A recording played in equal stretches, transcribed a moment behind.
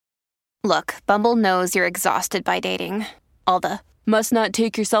Look, Bumble knows you're exhausted by dating. All the must not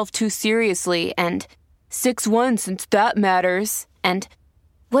take yourself too seriously and 6'1" since that matters. And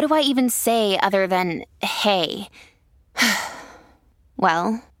what do I even say other than hey?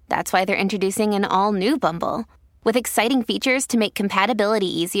 Well, that's why they're introducing an all-new Bumble with exciting features to make compatibility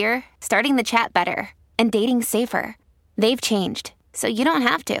easier, starting the chat better, and dating safer. They've changed, so you don't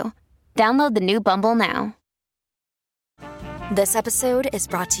have to. Download the new Bumble now. This episode is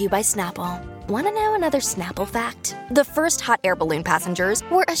brought to you by Snapple. Want to know another Snapple fact? The first hot air balloon passengers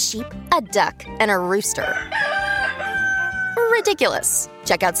were a sheep, a duck, and a rooster. Ridiculous.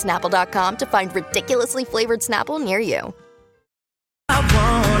 Check out Snapple.com to find ridiculously flavored Snapple near you.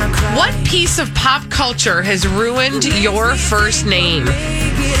 What piece of pop culture has ruined your first name?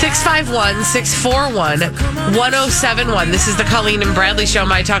 651-641-1071. This is the Colleen and Bradley Show,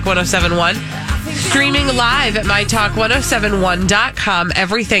 My Talk 1071. Streaming live at MyTalk1071.com.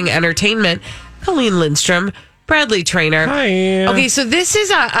 Everything Entertainment. Colleen Lindstrom, Bradley Trainer. Hi. Okay, so this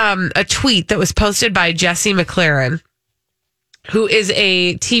is a tweet that was posted by Jesse McLaren, who is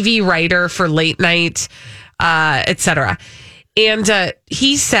a TV writer for late night, etc. And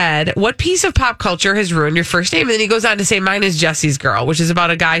he said, what piece of pop culture has ruined your first name? And then he goes on to say, mine is Jesse's Girl, which is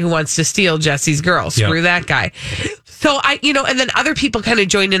about a guy who wants to steal Jesse's girl. Screw that guy. So and then other people kind of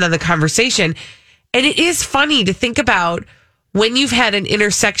joined in on the conversation. And it is funny to think about when you've had an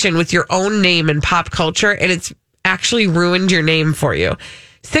intersection with your own name in pop culture and it's actually ruined your name for you.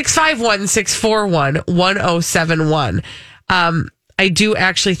 651-641-1071. I do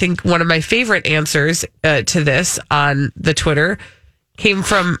actually think one of my favorite answers to this on the Twitter came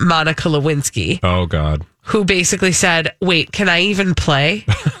from Monica Lewinsky. Oh, God. Who basically said, wait, can I even play?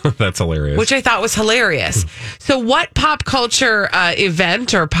 That's hilarious. Which I thought was hilarious. So what pop culture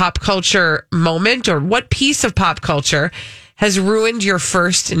event or pop culture moment or what piece of pop culture has ruined your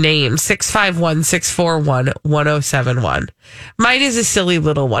first name? 651-641-1071. Mine is a silly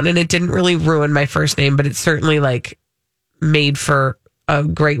little one, and it didn't really ruin my first name, but it's certainly made for a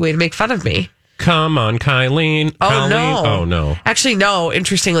great way to make fun of me. Come on, Kylene. Oh, Colleen. no. Oh, no. Actually, no.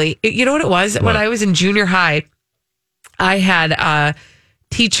 Interestingly, you know what it was? What? When I was in junior high, I had a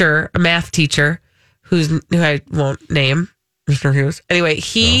math teacher, who I won't name, Mr. Hughes. Anyway,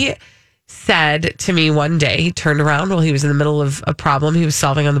 he said to me one day, he turned around while he was in the middle of a problem he was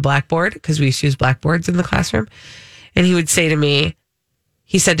solving on the blackboard, because we used to use blackboards in the classroom. And he would say to me,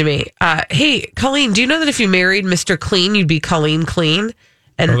 hey, Colleen, do you know that if you married Mr. Clean, you'd be Colleen Clean?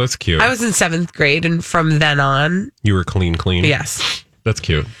 And that's cute. I was in 7th grade, and from then on... You were clean. Yes. That's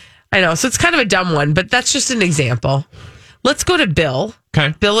cute. I know. So it's kind of a dumb one, but that's just an example. Let's go to Bill.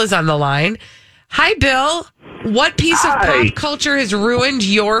 Okay. Bill is on the line. Hi, Bill. What piece of pop culture has ruined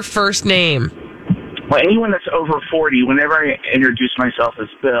your first name? Well, anyone that's over 40, whenever I introduce myself as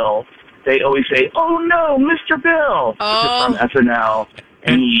Bill, they always say, oh, no, Mr. Bill. Oh. Which is from SNL,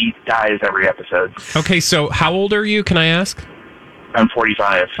 and he dies every episode. Okay, so how old are you, can I ask? I'm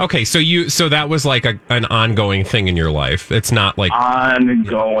 45. Okay, so that was an ongoing thing in your life. It's not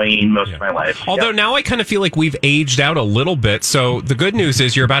ongoing most of my life. Although now I kind of feel like we've aged out a little bit. So the good news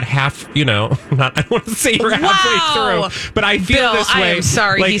is you're about half, I don't want to say you're halfway through, but I feel Bill, this way. I am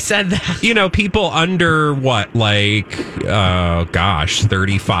sorry he said that. People under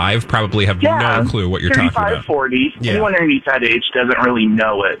 35 probably have no clue what you're talking about. 35, 40. Yeah. Anyone underneath that age doesn't really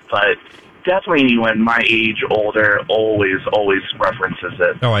know it, but definitely anyone my age older always references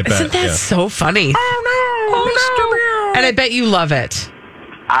it. Oh, I bet. Isn't that so funny? Oh, no. And I bet you love it.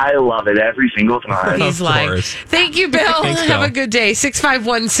 I love it every single time. He's like, thank you, Bill. Thanks, Have Bill. a good day.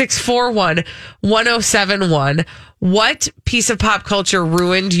 651-641-1071. What piece of pop culture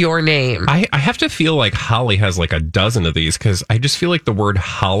ruined your name? I have to feel like Holly has a dozen of these, because I just feel like the word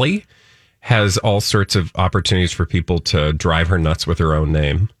Holly has all sorts of opportunities for people to drive her nuts with her own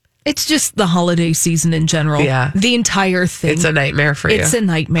name. It's just the holiday season in general. Yeah. The entire thing. It's a nightmare for you. It's a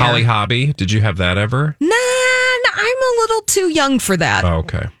nightmare. Holly Hobby, did you have that ever? Nah, I'm a little too young for that. Oh,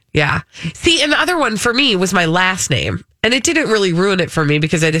 okay. Yeah. See, and the other one for me was my last name. And it didn't really ruin it for me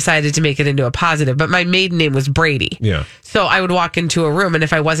because I decided to make it into a positive. But my maiden name was Brady. Yeah. So I would walk into a room, and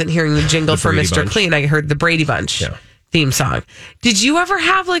if I wasn't hearing the jingle for Brady Mr. Bunch. Clean, I heard the Brady Bunch theme song. Did you ever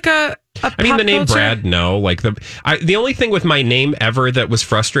have a I mean, the name culture? Brad, no. The only thing with my name ever that was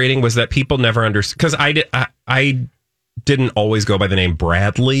frustrating was that people never understood, because I didn't always go by the name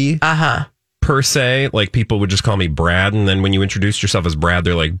Bradley. Per se. People would just call me Brad, and then when you introduced yourself as Brad,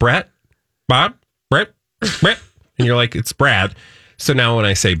 they're like, Brett, Bob, Brett, and you're like, it's Brad. So now when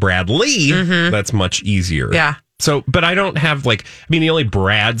I say Bradley, that's much easier. Yeah. So, but I don't have the only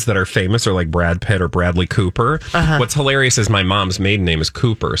Brads that are famous are Brad Pitt or Bradley Cooper. What's hilarious is my mom's maiden name is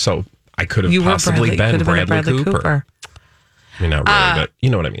Cooper. So I could have You were possibly been could have Bradley Cooper. I mean, not really, but you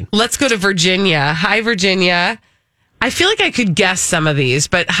know what I mean. Let's go to Virginia. Hi, Virginia. I feel like I could guess some of these,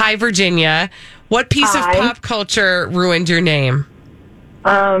 but hi, Virginia. What piece of pop culture ruined your name?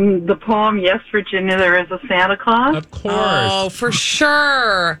 The poem, Yes, Virginia, There Is a Santa Claus. Of course. Oh, for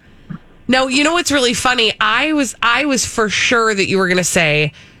sure. No, you know what's really funny? I was for sure that you were going to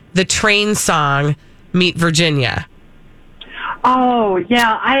say the Train song, Meet Virginia. Oh,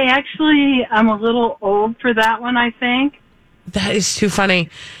 yeah. I actually am a little old for that one, I think. That is too funny.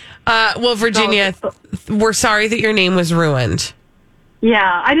 Well, Virginia, we're sorry that your name was ruined.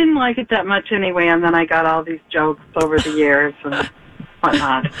 Yeah, I didn't like it that much anyway, and then I got all these jokes over the years and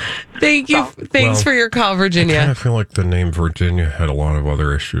whatnot. Thank you. Thanks for your call, Virginia. I kind of feel like the name Virginia had a lot of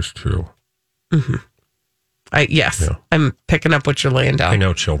other issues too. Mm-hmm. Yes, yeah. I'm picking up what you're laying down. I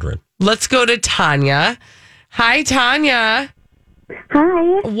know children. Let's go to Tanya. Hi, Tanya.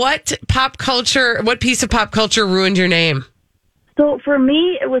 Hi. What piece of pop culture ruined your name? So for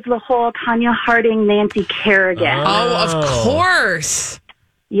me, it was the whole Tanya Harding, Nancy Kerrigan. Oh, of course.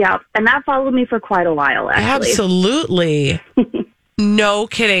 Yep. And that followed me for quite a while, actually. Absolutely. No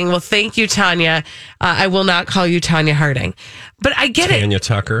kidding. Well, thank you, Tanya. I will not call you Tanya Harding. But I get Tanya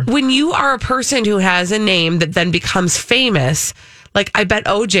Tucker. When you are a person who has a name that then becomes famous, like I bet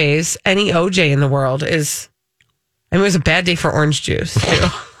any OJ in the world is... I mean, it was a bad day for orange juice, too.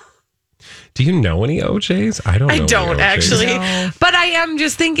 Do you know any OJs? I don't know. I don't actually. No. But I am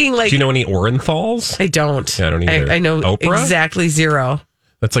just thinking like... Do you know any Orenthals? I don't. Yeah, I don't either. I know Oprah? exactly zero.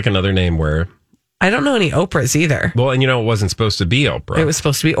 That's like another name where... I don't know any Oprahs either. Well, and you know, it wasn't supposed to be Oprah. It was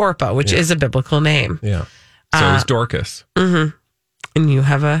supposed to be Orpah, which is a biblical name. Yeah. So is Dorcas. Mm-hmm. And you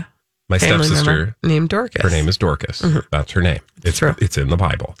have a My family stepsister member named Dorcas. Her name is Dorcas. Mm-hmm. That's her name. It's true. It's in the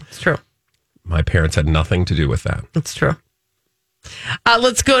Bible. It's true. My parents had nothing to do with that. It's true.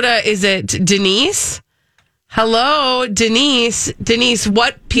 Let's go to, is it Denise? Hello, Denise. Denise,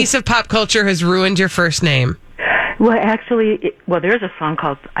 what piece of pop culture has ruined your first name? Well, actually, there's a song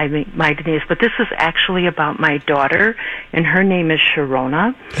called My Denise, but this is actually about my daughter, and her name is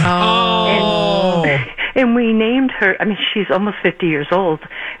Sharona. Oh. And we named her, she's almost 50 years old,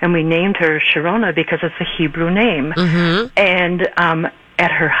 and we named her Sharona because it's a Hebrew name. Mm-hmm. And at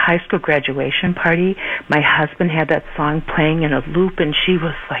her high school graduation party, my husband had that song playing in a loop, and she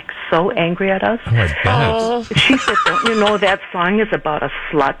was like so angry at us. Oh, I bet. Oh. She said, "Don't you know that song is about a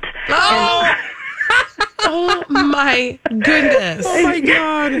slut?" Oh. Oh my goodness! Oh my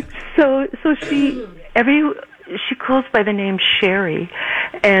God! So she goes by the name Sherry,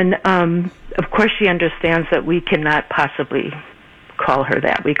 and of course she understands that we cannot possibly call her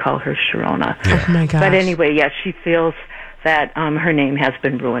that. We call her Sharona. Yeah. Oh my gosh! But anyway, yes, she feels that her name has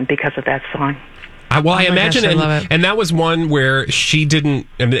been ruined because of that song. I imagine, gosh, I love it. And that was one where she didn't.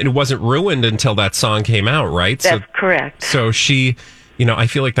 It wasn't ruined until that song came out, right? That's correct. So she. I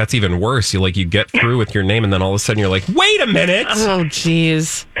feel like that's even worse. You get through with your name, and then all of a sudden you're like, "Wait a minute!" Oh,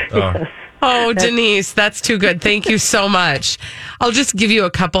 jeez. Oh, Denise, that's too good. Thank you so much. I'll just give you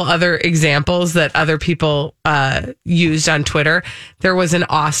a couple other examples that other people used on Twitter. There was an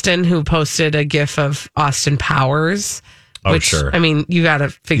Austin who posted a GIF of Austin Powers. Oh, which, sure. You got to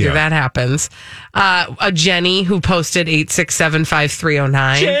figure that happens. A Jenny who posted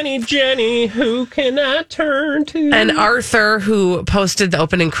 8675309. Jenny, who can I turn to? And Arthur who posted the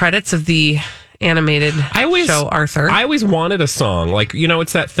opening credits of the animated show Arthur. I always wanted a song.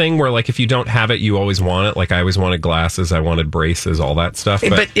 It's that thing where if you don't have it, you always want it. I always wanted glasses, I wanted braces, all that stuff.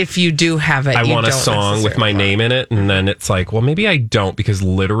 But if you do have it, I want a song with my name in it. And then it's well, maybe I don't, because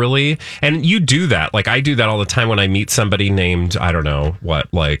literally, and you do that. I do that all the time when I meet somebody named, I don't know what,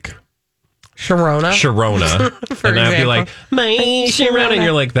 Sharona. And I'd be like, my Sharona. And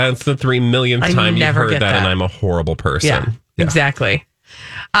you're like, that's the 3 millionth time you've heard that, and I'm a horrible person. Yeah. Exactly.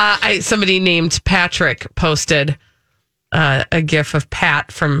 Somebody named Patrick posted a GIF of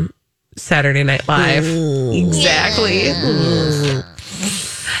Pat from Saturday Night Live. Exactly.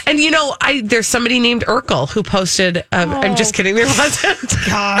 And there's somebody named Urkel who posted. I'm just kidding. There wasn't.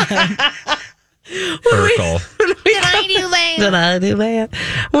 God. Urkel. Did I do that?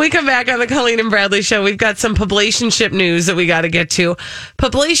 When we come back on the Colleen and Bradley Show, we've got some publicationship news that we got to get to.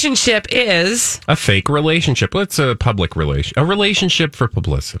 Publicationship is a fake relationship. Well, it's a public a relationship for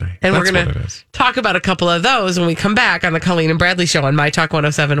publicity. And that's we're going to talk about a couple of those when we come back on the Colleen and Bradley Show on My Talk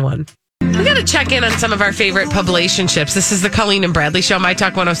 1071. We got to check in on some of our favorite publicationships. This is the Colleen and Bradley Show, My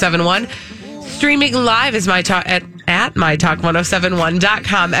Talk 1071. Streaming live is My Talk at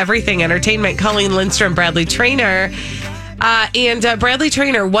mytalk1071.com. Everything Entertainment. Colleen Lindstrom, Bradley Trainer. And Bradley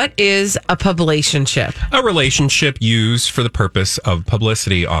Traynor, what is a publicationship? A relationship used for the purpose of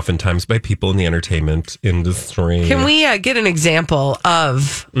publicity, oftentimes by people in the entertainment industry. Can we get an example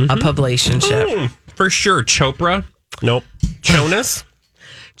of a publicationship? For sure. Chopra. Nope. Jonas.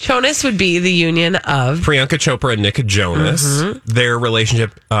 Jonas would be the union of Priyanka Chopra and Nick Jonas. Their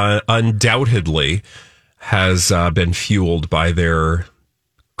relationship undoubtedly has been fueled by their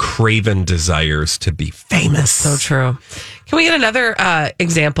craven desires to be famous. So true. Can we get another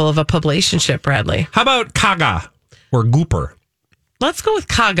example of a publicationship, Bradley? How about Kaga or Gooper? Let's go with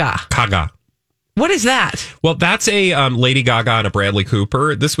Kaga. Kaga. What is that? Well, that's a Lady Gaga and a Bradley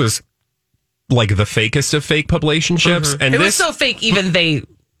Cooper. This was like the fakest of fake publicationships. And It was so fake, even they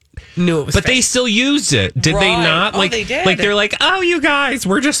knew it was But fake. they still used it. Did they Right. not? Oh, Like, they did. like they're like, oh, you guys,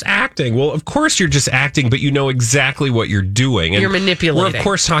 we're just acting. Well, of course you're just acting, but you know exactly what you're doing. And You're manipulating. We're, of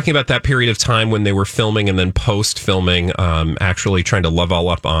course, talking about that period of time when they were filming and then post-filming, actually trying to love all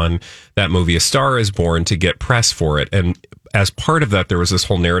up on that movie, A Star is Born, to get press for it. And as part of that, there was this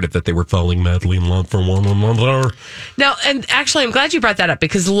whole narrative that they were falling madly in love for one another. Now, and actually, I'm glad you brought that up,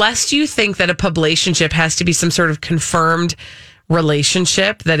 because lest you think that a publicationship has to be some sort of confirmed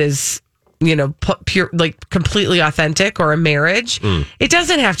relationship that is, you know, pure, like completely authentic, or a marriage. It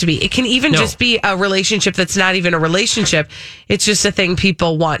doesn't have to be. It can even just be a relationship that's not even a relationship. It's just a thing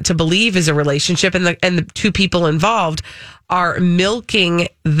people want to believe is a relationship, and the two people involved are milking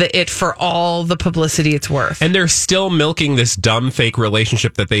it for all the publicity it's worth. And they're still milking this dumb fake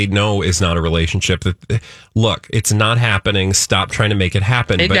relationship that they know is not a relationship. That, look, it's not happening. Stop trying to make it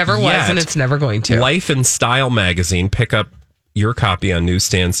happen. It But never was, yet, and it's never going to. Life and Style magazine, pick up your copy on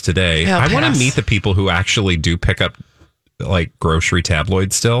newsstands today. I'll I want pass. to meet the people who actually do pick up like grocery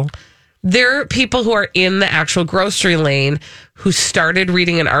tabloids still. There are people who are in the actual grocery lane who started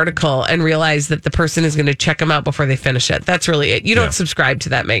reading an article and realized that the person is going to check them out before they finish it. That's really it. You don't subscribe to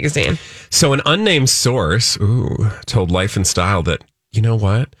that magazine. So an unnamed source told Life and Style that, you know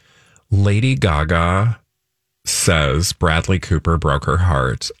what? Lady Gaga says Bradley Cooper broke her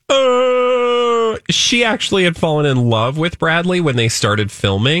heart. She actually had fallen in love with Bradley when they started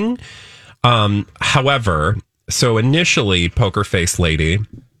filming. However, so initially, Poker Face Lady,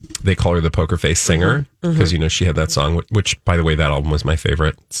 they call her the Poker Face Singer because, you know, she had that song, which, by the way, that album was my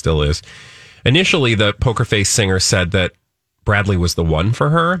favorite, still is. Initially, the Poker Face Singer said that Bradley was the one for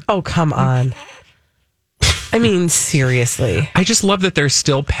her. Oh, come on. I mean, seriously. I just love that they're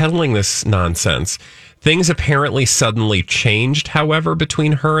still peddling this nonsense. Things apparently suddenly changed, however,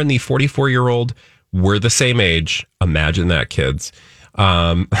 between her and the 44-year-old. We're the same age. Imagine that, kids.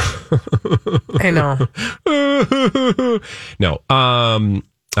 I know. No.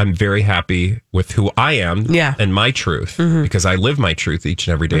 I'm very happy with who I am and my truth because I live my truth each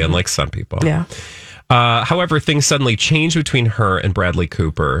and every day, unlike some people. Yeah. However, things suddenly changed between her and Bradley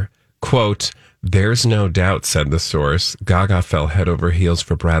Cooper. Quote, "There's no doubt," said the source, "Gaga fell head over heels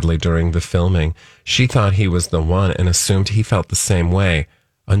for Bradley during the filming. She thought he was the one and assumed he felt the same way.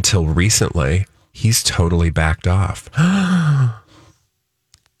 Until recently, he's totally backed off."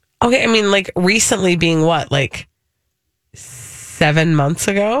 Okay, I mean, like, recently being what, like 7 months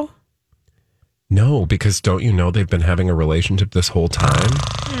ago? No, because don't you know they've been having a relationship this whole time?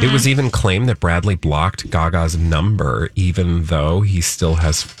 It was even claimed that Bradley blocked Gaga's number, even though he still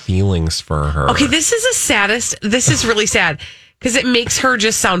has feelings for her. Okay, this is really sad because it makes her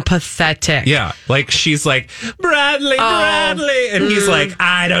just sound pathetic. Yeah, like she's like, Bradley, and he's like,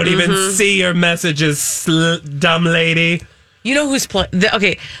 I don't even see your messages, dumb lady. You know who's playing?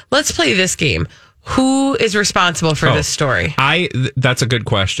 Okay, let's play this game. Who is responsible for this story? That's a good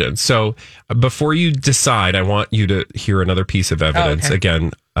question. So before you decide, I want you to hear another piece of evidence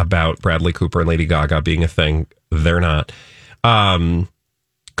again about Bradley Cooper and Lady Gaga being a thing. They're not.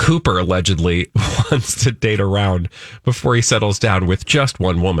 Cooper allegedly wants to date around before he settles down with just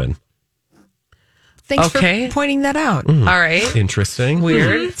one woman. Thanks for pointing that out. All right. Interesting.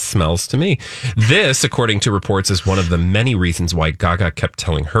 Weird. Smells to me. This, according to reports, is one of the many reasons why Gaga kept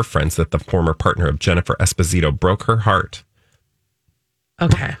telling her friends that the former partner of Jennifer Esposito broke her heart.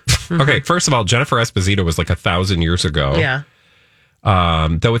 Okay. Okay, first of all, Jennifer Esposito was like 1,000 years ago. Yeah.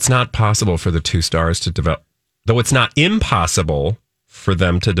 Though it's not possible for the two stars to develop, though it's not impossible for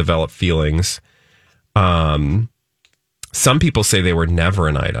them to develop feelings. Some people say they were never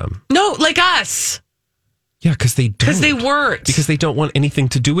an item. No, like us. Yeah, because they don't. Because they weren't. Because they don't want anything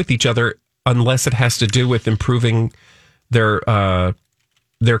to do with each other unless it has to do with improving their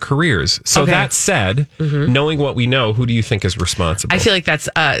careers. So that said, knowing what we know, who do you think is responsible? I feel like that's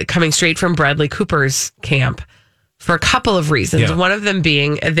coming straight from Bradley Cooper's camp for a couple of reasons. Yeah. One of them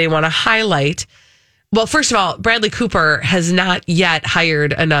being they want to highlight Well, first of all, Bradley Cooper has not yet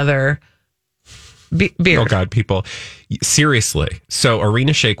hired another beard. Oh, God, people. Seriously. So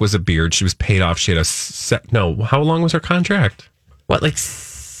Arena Shayk was a beard. She was paid off. She had how long was her contract? What, like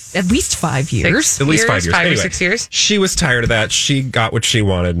at least 5 years? At least 5 years. 5 anyway, or 6 years. She was tired of that. She got what she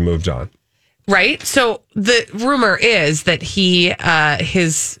wanted and moved on. Right? So the rumor is that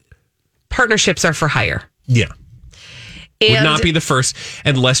his partnerships are for hire. Yeah. And would not be the first,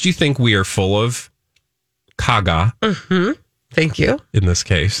 unless you think we are full of Kaga. Mm-hmm. Thank you. In this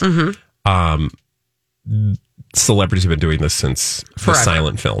case. Mm-hmm. Celebrities have been doing this since the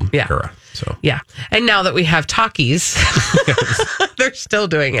silent film era. So yeah. And now that we have talkies, they're still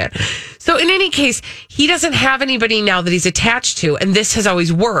doing it. So in any case, he doesn't have anybody now that he's attached to, and this has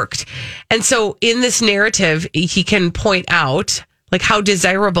always worked. And so in this narrative, he can point out like how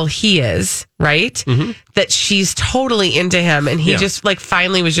desirable he is, right? Mm-hmm. That she's totally into him. And he just like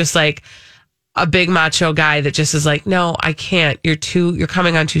finally was just like a big macho guy that just is like, no, I can't. You're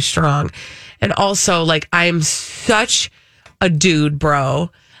coming on too strong. And also like, I'm such a dude, bro,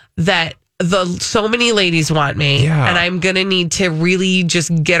 that so many ladies want me, and I'm going to need to really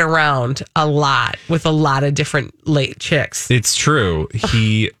just get around a lot with a lot of different late chicks. It's true.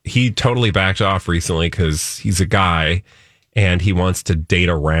 He totally backed off recently because he's a guy and he wants to date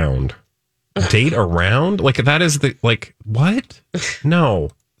around. Date around? Like that is what? No,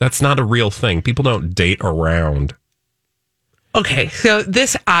 that's not a real thing. People don't date around. Okay, so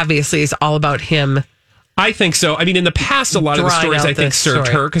this obviously is all about him. I think so. I mean, in the past, a lot of the stories I think served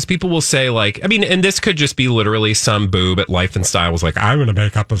her because people will say and this could just be literally some boob at Life and Style was like, I'm going to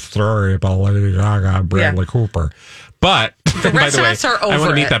make up a story about Lady Gaga and Bradley Cooper. But the rest of us are over I want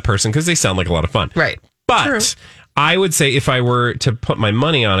to meet that person because they sound like a lot of fun. Right. But True. I would say if I were to put my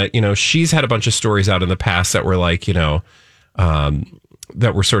money on it, she's had a bunch of stories out in the past that were like, that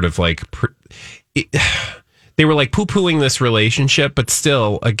were sort of like, they were like poo-pooing this relationship, but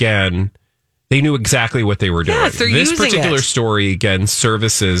still, again, they knew exactly what they were doing. Yes, they're this using particular it. story, again,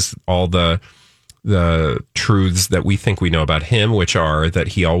 services all the truths that we think we know about him, which are that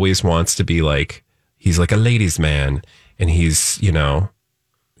he always wants to be like, he's like a ladies' man, and he's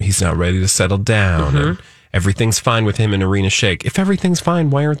not ready to settle down, and everything's fine with him and Arena Shayk. If everything's fine,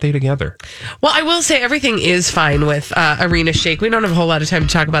 why aren't they together? Well, I will say everything is fine with Arena Shayk. We don't have a whole lot of time to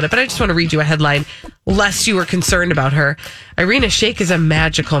talk about it, but I just want to read you a headline, lest you were concerned about her. Arena Shayk is a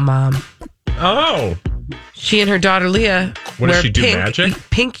magical mom. Oh. She and her daughter Leah does she do, magic?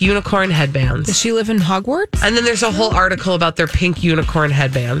 Pink unicorn headbands. Does she live in Hogwarts? And then there's a whole article about their pink unicorn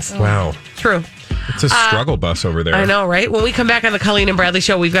headbands. Wow. True. It's a struggle bus over there. I know, right? When we come back on the Colleen and Bradley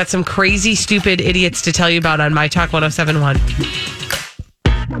Show, we've got some crazy, stupid idiots to tell you about on My Talk 1071.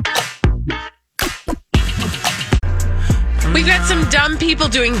 We've got some dumb people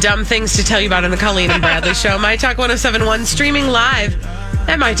doing dumb things to tell you about on the Colleen and Bradley Show. My Talk 1071, streaming live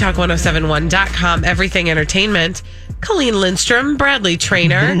at MyTalk1071.com. Everything Entertainment. Colleen Lindstrom, Bradley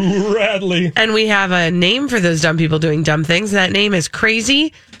Trainer. Bradley. And we have a name for those dumb people doing dumb things. That name is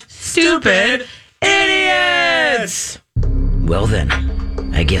Crazy, Stupid Idiots. Well then,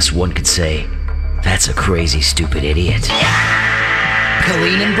 I guess one could say that's a crazy, stupid idiot.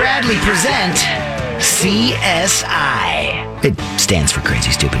 Colleen and Bradley present CSI. It stands for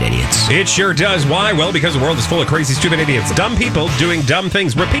Crazy Stupid Idiots. It sure does. Why? Well, because the world is full of crazy, stupid idiots. Dumb people doing dumb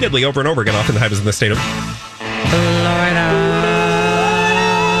things repeatedly over and over again, often happens in the state of Florida.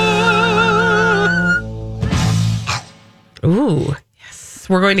 Ooh, yes.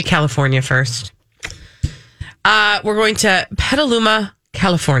 We're going to California first. We're going to Petaluma,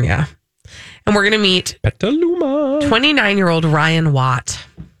 California. And we're going to meet Petaluma 29-year-old Ryan Watt.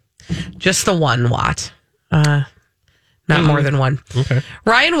 Just the one Watt. Not more than one. Okay.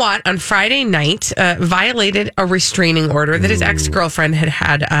 Ryan Watt on Friday night violated a restraining order that his ex-girlfriend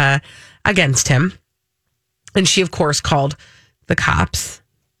had against him. And she, of course, called the cops.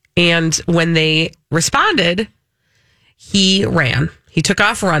 And when they responded, he ran. He took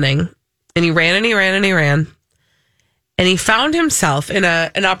off running. And he ran and he ran and he ran. And he found himself in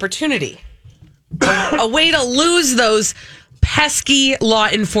an opportunity. A way to lose those pesky law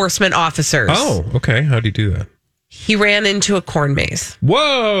enforcement officers. Oh, okay. How'd he do that? He ran into a corn maze.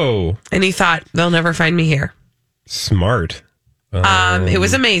 Whoa. And he thought, they'll never find me here. Smart. It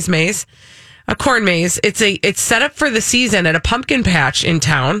was a maze. A corn maze. It's set up for the season at a pumpkin patch in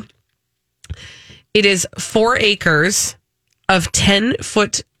town. It is 4 acres of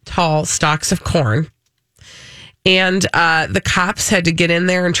 10-foot tall stalks of corn. And the cops had to get in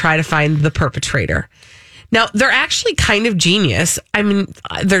there and try to find the perpetrator. Now, they're actually kind of genius. I mean,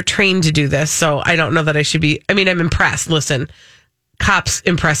 they're trained to do this, so I don't know that I should be... I mean, I'm impressed. Listen, cops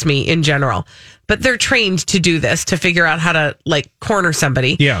impress me in general, but they're trained to do this, to figure out how to like corner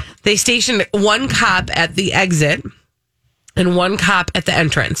somebody. Yeah. They stationed one cop at the exit and one cop at the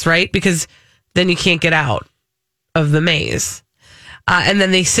entrance, right? Because then you can't get out of the maze. And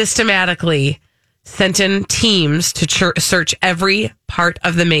then they systematically sent in teams to search every part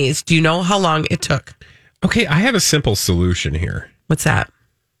of the maze. Do you know how long it took? Okay, I have a simple solution here. What's that?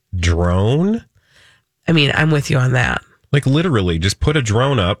 Drone? I mean, I'm with you on that. Like, literally, just put a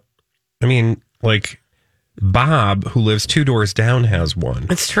drone up. I mean, like, Bob, who lives 2 doors down, has one.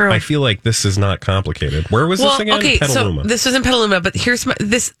 It's true. I feel like this is not complicated. Where was this again? Okay, Petaluma. so this was in Petaluma, but here's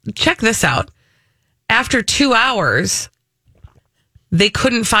check this out. After 2 hours, they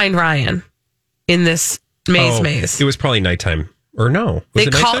couldn't find Ryan in this maze. It was probably nighttime. Or no. Was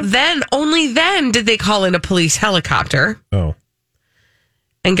it nighttime? Only then did they call in a police helicopter. Oh.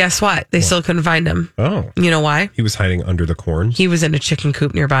 And guess what? They still couldn't find him. Oh. You know why? He was hiding under the corn. He was in a chicken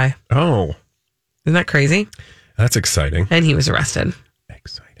coop nearby. Oh. Isn't that crazy? That's exciting. And he was arrested.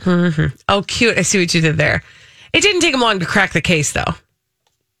 Exciting. Mm-hmm. Oh, cute. I see what you did there. It didn't take him long to crack the case, though.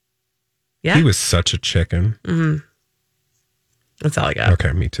 Yeah. He was such a chicken. Mm-hmm. That's all I got.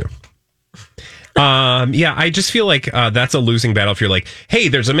 Okay, me too. Yeah, I just feel like that's a losing battle if you're like, hey,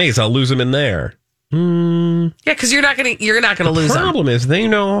 there's a maze, I'll lose him in there. Yeah, because you're not gonna lose them. The problem is they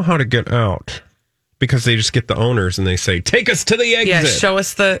know how to get out because they just get the owners and they say, take us to the exit. Yeah, show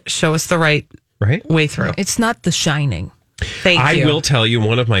us the right way through. It's not The Shining. Thank you. I will tell you,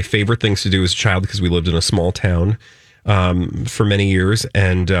 one of my favorite things to do as a child, because we lived in a small town for many years,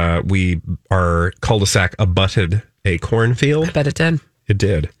 and our cul-de-sac abutted a cornfield. I bet it did. It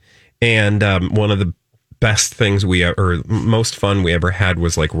did. And one of the best things most fun we ever had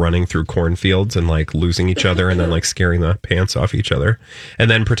was like running through cornfields and like losing each other and then like scaring the pants off each other and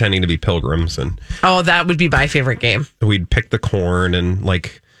then pretending to be pilgrims. And that would be my favorite game. We'd pick the corn and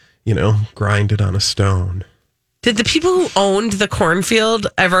like, grind it on a stone. Did the people who owned the cornfield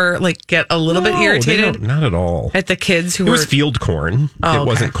ever like get a little bit irritated? Not at all. At the kids who It was field corn. Oh, it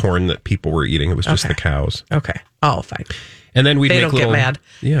wasn't corn that people were eating. It was just the cows. Okay. Oh, fine. And then they don't get mad.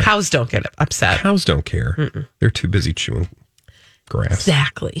 Yeah. Cows don't get upset. Cows don't care. Mm-mm. They're too busy chewing grass.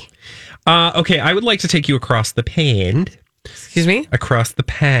 Exactly. Okay, I would like to take you across the pond. Excuse me? Across the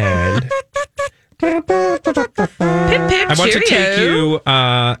pond. Pip, pip, I want to take you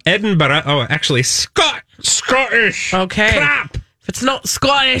Edinburgh. Oh, actually, Scottish. Okay. Crap. If it's not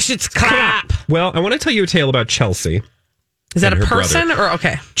Scottish, it's crap. Well, I want to tell you a tale about Chelsea. Is that a person or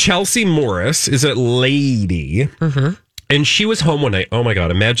okay? Chelsea Morris is a lady. Mm-hmm. And she was home one night. Oh my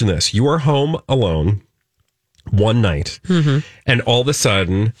God, imagine this. You are home alone one night, and all of a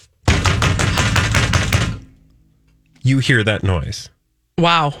sudden, you hear that noise.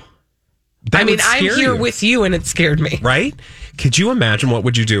 Wow. I'm here with you, and it scared me. Right? Could you imagine what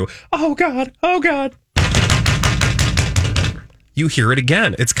would you do? Oh God, oh God. You hear it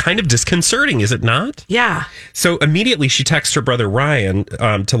again. It's kind of disconcerting, is it not? Yeah. So immediately she texts her brother Ryan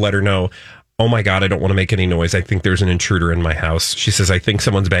to let her know, oh my God, I don't want to make any noise. I think there's an intruder in my house. She says, I think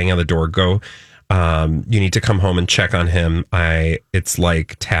someone's banging on the door. Go. You need to come home and check on him. It's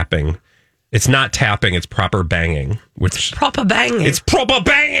like tapping. It's not tapping. It's proper banging. It's proper banging. It's proper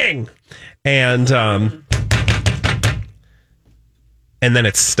banging. And then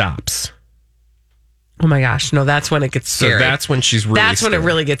it stops. Oh my gosh. No, that's when it gets scary. So that's when she's really That's when it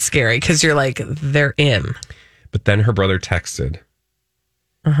really gets scary because you're like, they're in. But then her brother texted.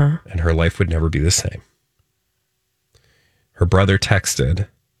 And her life would never be the same. Her brother texted,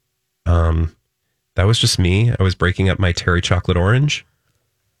 that was just me. I was breaking up my Terry chocolate orange.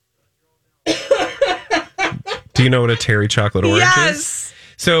 Do you know what a Terry chocolate orange is?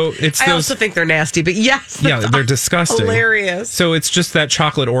 So it's I also think they're nasty, but yes. Yeah, they're disgusting. Hilarious. So it's just that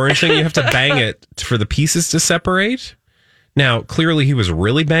chocolate orange thing. You have to bang it for the pieces to separate. Now, clearly he was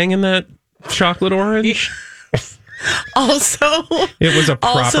really banging that chocolate orange. Also, it was a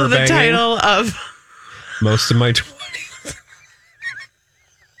proper also the banging. Title of Most of My 20s.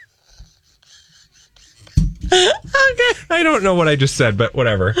 Okay, I don't know what I just said, but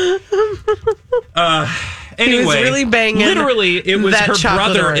whatever. Anyway, he was really banging. Literally, it was her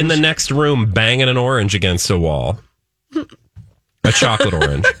brother orange in the next room banging an orange against a wall. A chocolate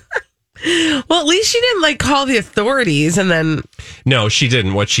orange. Well, at least she didn't call the authorities and then. No, she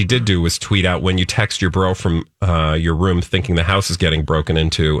didn't. What she did do was tweet out when you text your bro from your room thinking the house is getting broken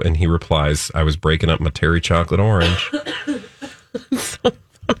into, and he replies, I was breaking up my Terry chocolate orange. So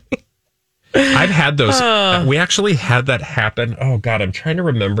funny. I've had those. We actually had that happen. Oh, God, I'm trying to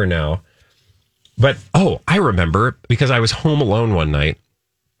remember now. But, I remember because I was home alone one night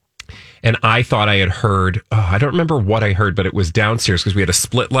And I thought I had heard, I don't remember what I heard, but it was downstairs because we had a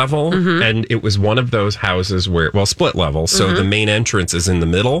split level. And it was one of those houses where, split level. So the main entrance is in the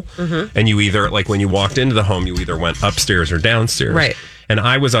middle. And you either, like when you walked into the home, you either went upstairs or downstairs. Right. And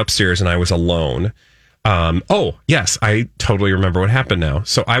I was upstairs and I was alone. Yes, I totally remember what happened now.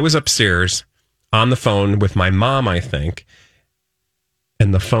 So I was upstairs on the phone with my mom, I think.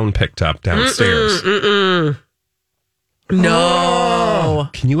 And the phone picked up downstairs. No.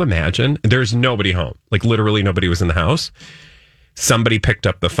 Can you imagine? There's nobody home. Like literally nobody was in the house. Somebody picked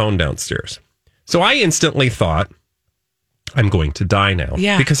up the phone downstairs. So I instantly thought, I'm going to die now.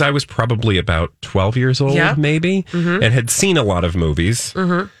 Yeah. Because I was probably about 12 years old, maybe, and had seen a lot of movies.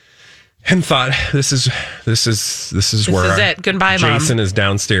 And thought, this is where it. Goodbye, Mom. Jason is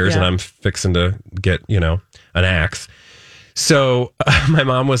downstairs and I'm fixing to get, an axe. So my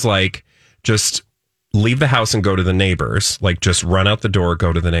mom was like, just leave the house and go to the neighbors. Like, just run out the door,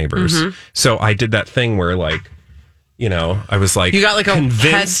 go to the neighbors. So I did that thing where, like, I was like, you got like a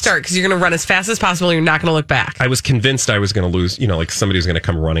head start because you're going to run as fast as possible. You're not going to look back. I was convinced I was going to lose, like somebody was going to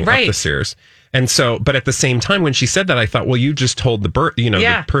come running up the stairs. And so, but at the same time, when she said that, I thought, well, you just told the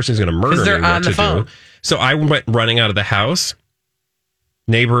person's going to murder me what to do. So I went running out of the house.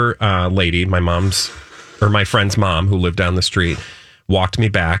 Neighbor lady, my friend's mom who lived down the street, walked me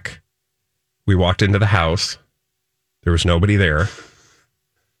back. We walked into the house. There was nobody there. It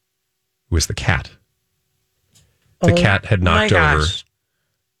was the cat. The cat had knocked over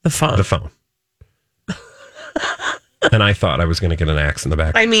the phone. And I thought I was going to get an axe in the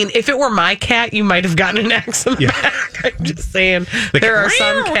back. I mean, if it were my cat, you might have gotten an axe in the back. I'm just saying. There are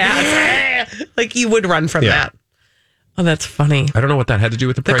some cats. Like, you would run from that. Oh, that's funny. I don't know what that had to do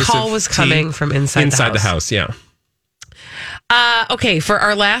with the price of tea. The call was coming from inside the house. Yeah. Okay, for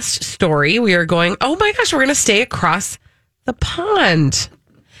our last story, we are going, oh my gosh, we're going to stay across the pond.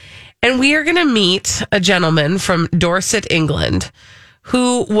 And we are going to meet a gentleman from Dorset, England,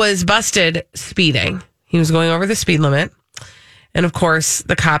 who was busted speeding. He was going over the speed limit. And of course,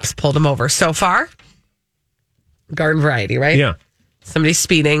 the cops pulled him over. So far, garden variety, right? Yeah. Somebody's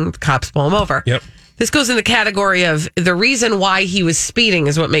speeding, the cops pull him over. Yep. This goes in the category of the reason why he was speeding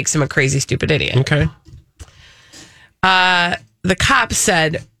is what makes him a crazy, stupid idiot. Okay. The cop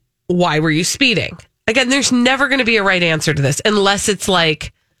said, why were you speeding? Again, there's never going to be a right answer to this unless it's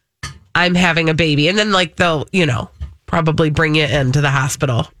like, I'm having a baby. And then like they'll, probably bring you into the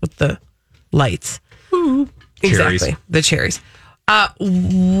hospital with the lights. Ooh. Exactly. Cherries. The cherries.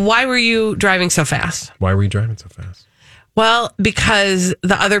 Why were you driving so fast? Why were you driving so fast? Well, because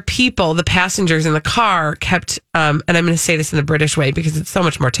the other people, the passengers in the car kept, and I'm going to say this in the British way because it's so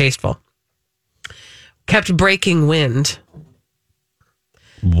much more tasteful, kept breaking wind.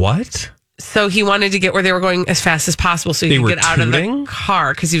 What? So he wanted to get where they were going as fast as possible so he could get out of the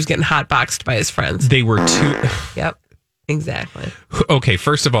car because he was getting hotboxed by his friends. They were Yep, exactly. Okay,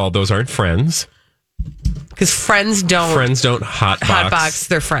 first of all, those aren't friends. Because friends don't hotbox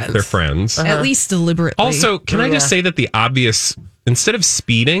their friends. Their friends. At least deliberately. Also, can I just say that the obvious, instead of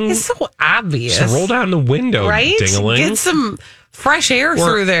speeding, it's so obvious. Just roll down the window, right? Ding-a-ling. Get some fresh air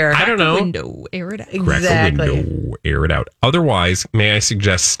through there. I don't know. Window, air it out. Crack a window, air it out. Otherwise, may I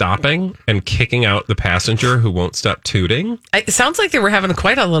suggest stopping and kicking out the passenger who won't stop tooting? It sounds like they were having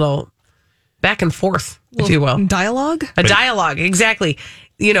quite a little back and forth, if you will. Dialogue? A dialogue, exactly.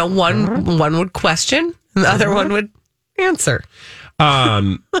 One would question, and the other one would answer.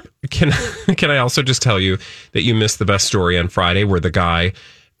 Can I also just tell you that you missed the best story on Friday where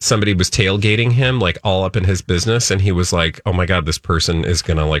somebody was tailgating him like all up in his business and he was like, oh my God, this person is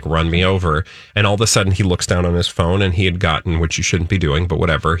going to like run me over. And all of a sudden he looks down on his phone and he had gotten, which you shouldn't be doing, but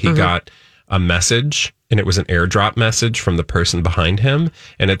whatever. He got a message and it was an airdrop message from the person behind him.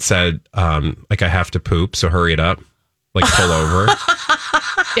 And it said, like, I have to poop, so hurry it up. Like, pull over.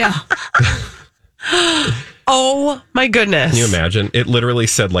 Yeah. Oh my goodness. Can you imagine? It literally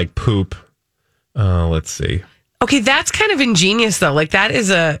said like poop. Let's see. Okay, that's kind of ingenious though. Like that is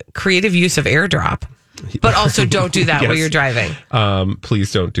a creative use of airdrop. But also don't do that Yes. while you're driving.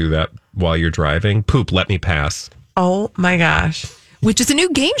 Please don't do that while you're driving. Poop, let me pass. Oh my gosh. Which is a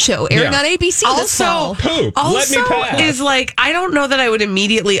new game show airing on ABC this fall. Poop, let me pass. Is like, I don't know that I would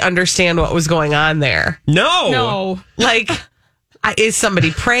immediately understand what was going on there. No. Like, is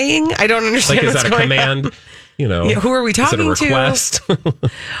somebody praying? I don't understand Like, is what's that a going command? on. Yeah, who are we talking to? Is it a request?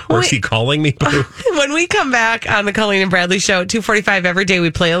 Or is he calling me? When we come back on the Colleen and Bradley Show at 2:45 every day, we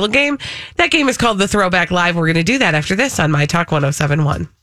play a little game. That game is called the Throwback Live. We're going to do that after this on My Talk 107.1.